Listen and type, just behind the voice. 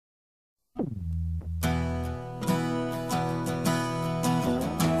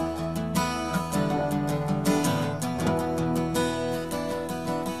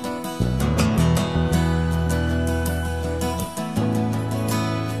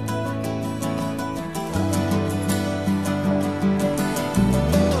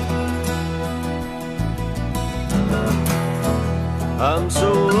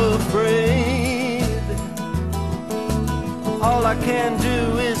can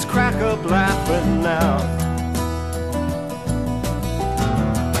do is crack up laughing now.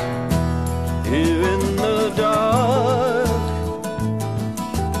 Here in the dark,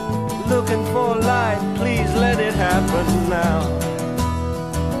 looking for light, please let it happen now.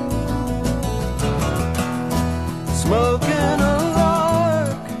 Smoking a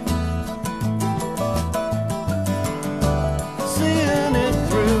lark, seeing it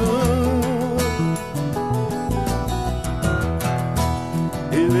through.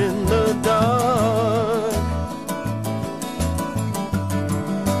 Here in the dark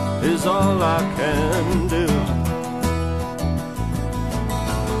is all I can do.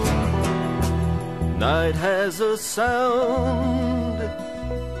 Night has a sound,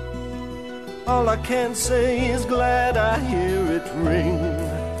 all I can say is glad I hear it ring.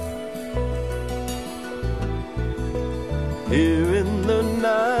 Here in the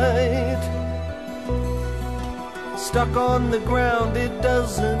night, stuck on the ground, it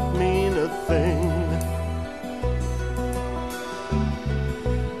doesn't mean a thing.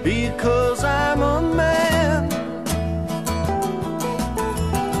 Because I'm a man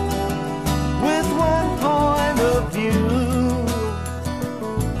with one point of view,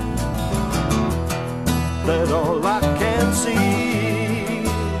 that all I can see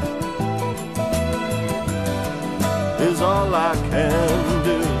is all I can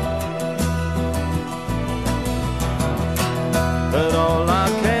do. That all I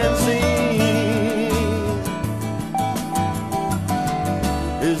can see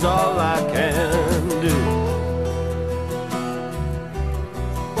is all I can do.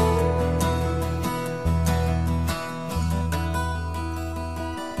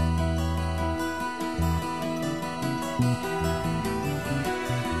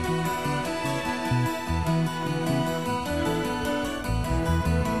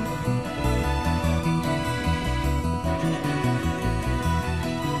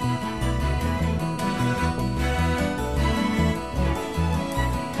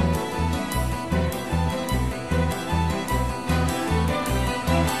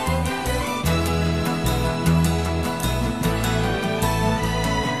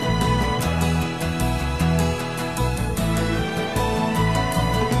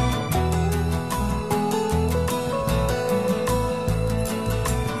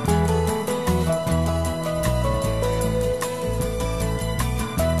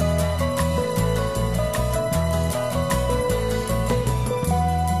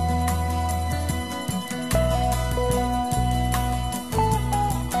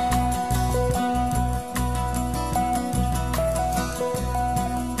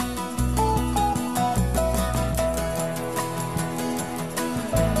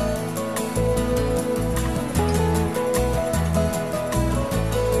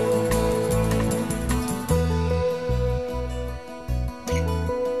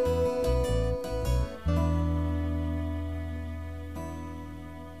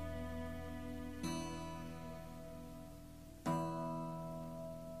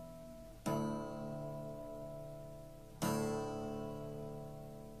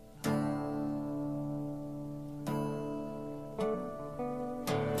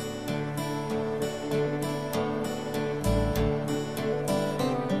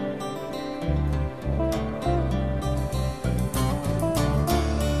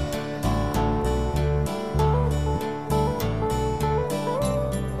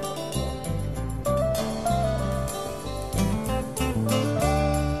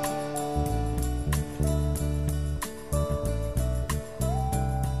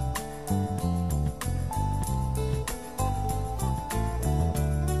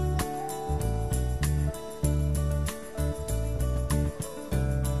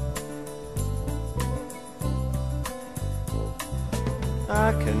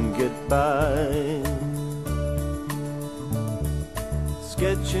 I can get by,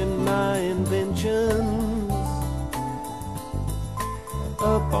 sketching my inventions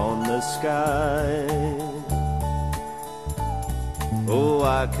up on the sky. Oh,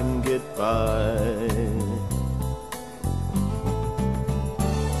 I can get by.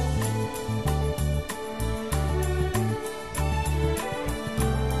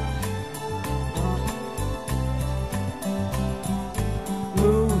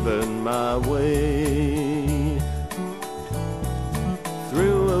 My way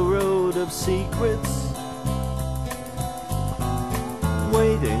through a road of secrets,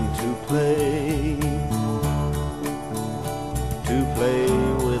 waiting to play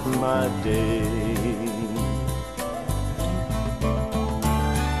with my day.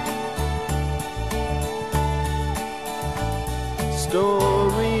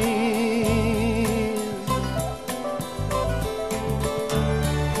 Stories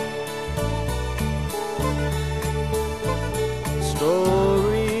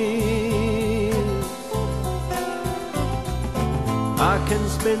I can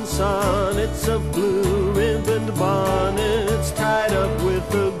spin sonnets of blue ribboned bonnets tied up with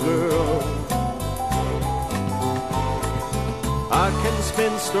a girl. I can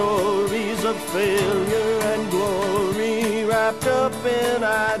spin stories of failure and glory wrapped up in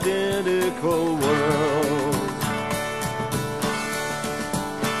identical worlds.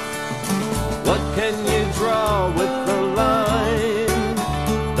 What can you draw with the line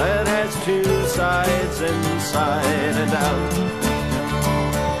that has two sides, inside and out?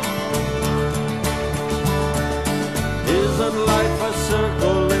 Isn't life a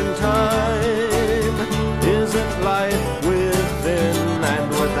circle in time? Isn't life within and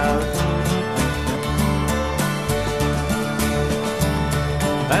without?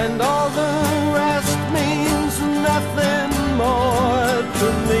 And all the rest means nothing more to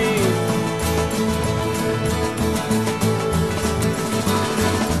me.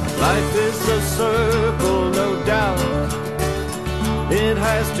 Life is a circle, no doubt. It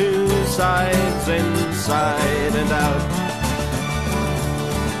has two sides, inside and out.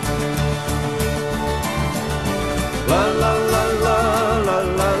 La la la la la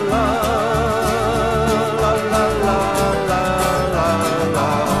la la. La la la la la la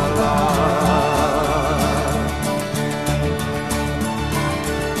la.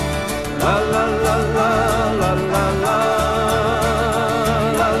 La la la la la la la.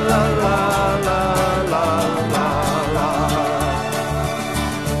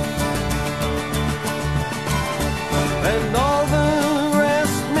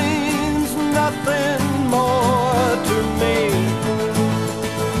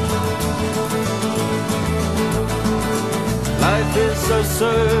 A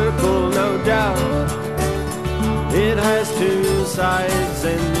circle, no doubt. It has two sides,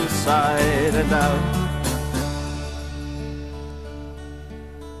 inside and out.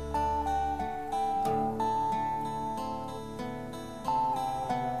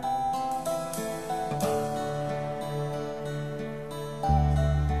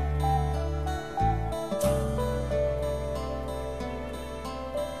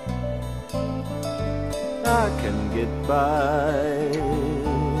 I can get by.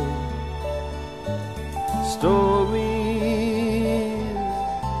 Stories,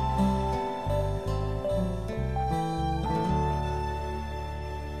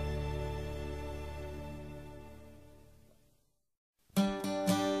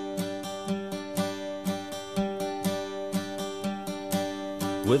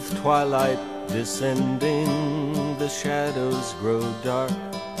 with twilight descending, the shadows grow dark.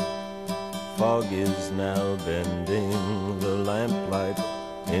 Fog is now bending the lamplight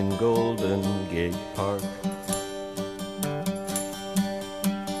in Golden Gate Park.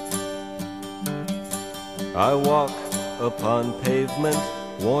 I walk upon pavement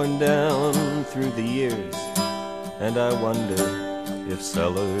worn down through the years, and I wonder if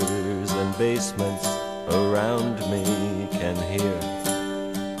cellars and basements around me can hear.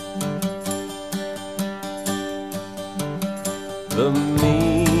 The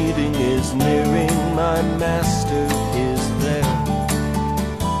meeting is nearing, my master is there,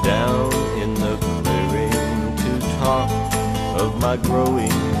 down in the clearing to talk of my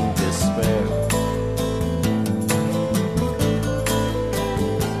growing despair.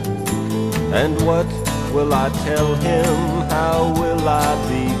 And what will I tell him? How will I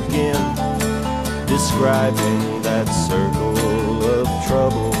begin describing that circle of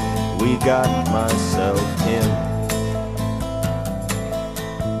trouble we got myself in?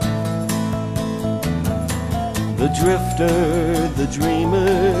 The drifter, the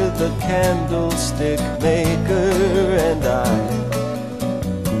dreamer, the candlestick maker, and I.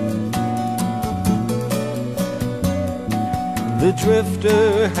 The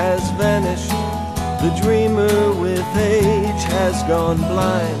drifter has vanished, the dreamer with age has gone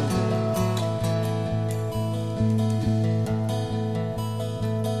blind.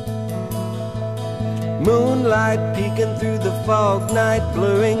 Moonlight peeking through the fog, night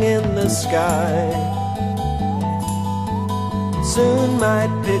blurring in the sky. Soon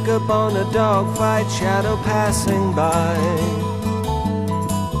might pick up on a dogfight, shadow passing by.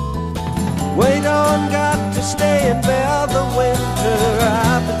 Wait on, got to stay and bear the winter.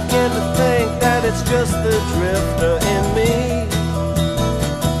 I begin to think that it's just the drifter in me.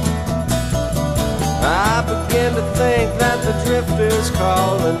 I begin to think that the drifter's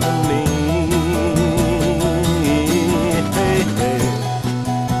calling to me. Hey, hey.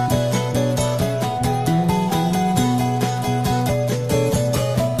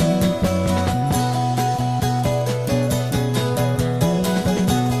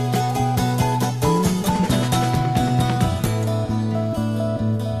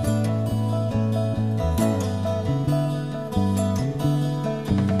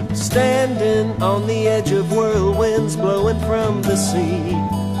 standing on the edge of whirlwinds blowing from the sea.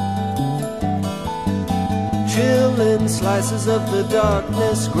 Chilling slices of the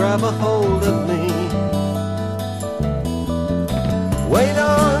darkness grab a hold of me. Wait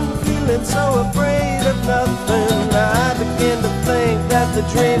on, feeling so afraid of nothing, I begin to think that the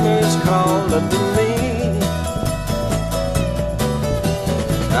dreamers call unto me.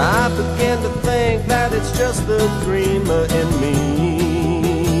 I begin to think that it's just the dreamer in me.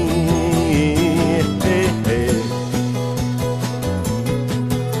 Hey, hey.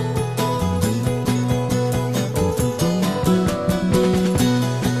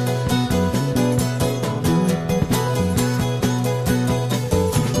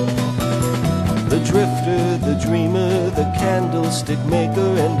 The drifter, the dreamer, the candlestick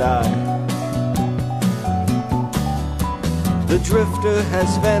maker, and I. The drifter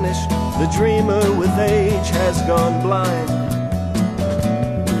has vanished, the dreamer with age has gone blind.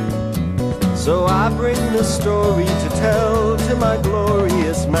 So I bring the story to tell to my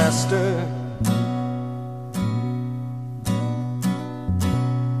glorious master.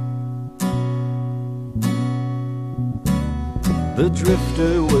 The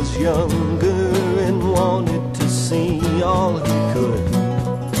drifter was younger and wanted to see all he could.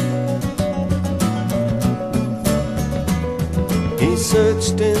 He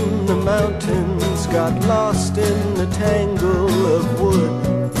searched in the mountains, got lost in the tangle of wood.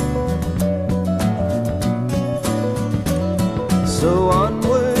 So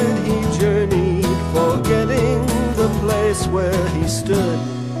onward he journeyed, forgetting the place where he stood.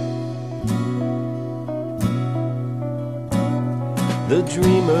 The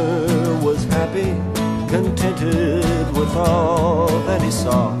dreamer was happy, contented with all that he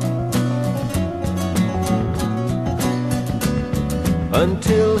saw,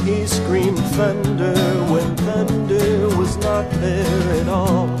 until he screamed thunder when thunder was not there at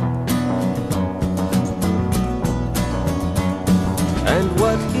all. And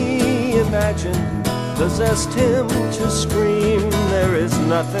what he imagined possessed him to scream, there is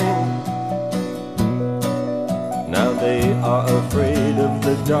nothing. Now they are afraid of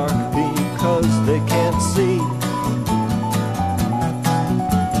the dark because they can't see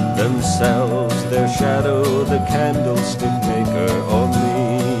themselves, their shadow, the candlestick maker, or me.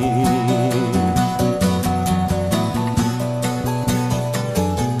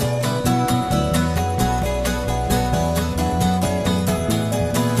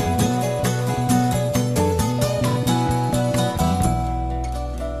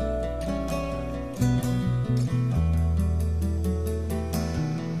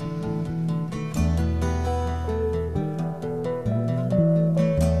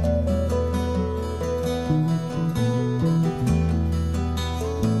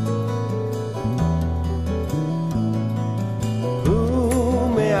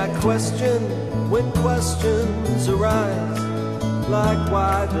 Question when questions arise, like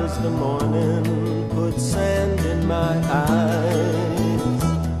why does the morning put sand in my eyes?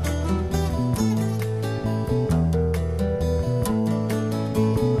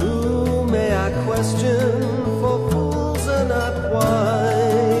 Who may I question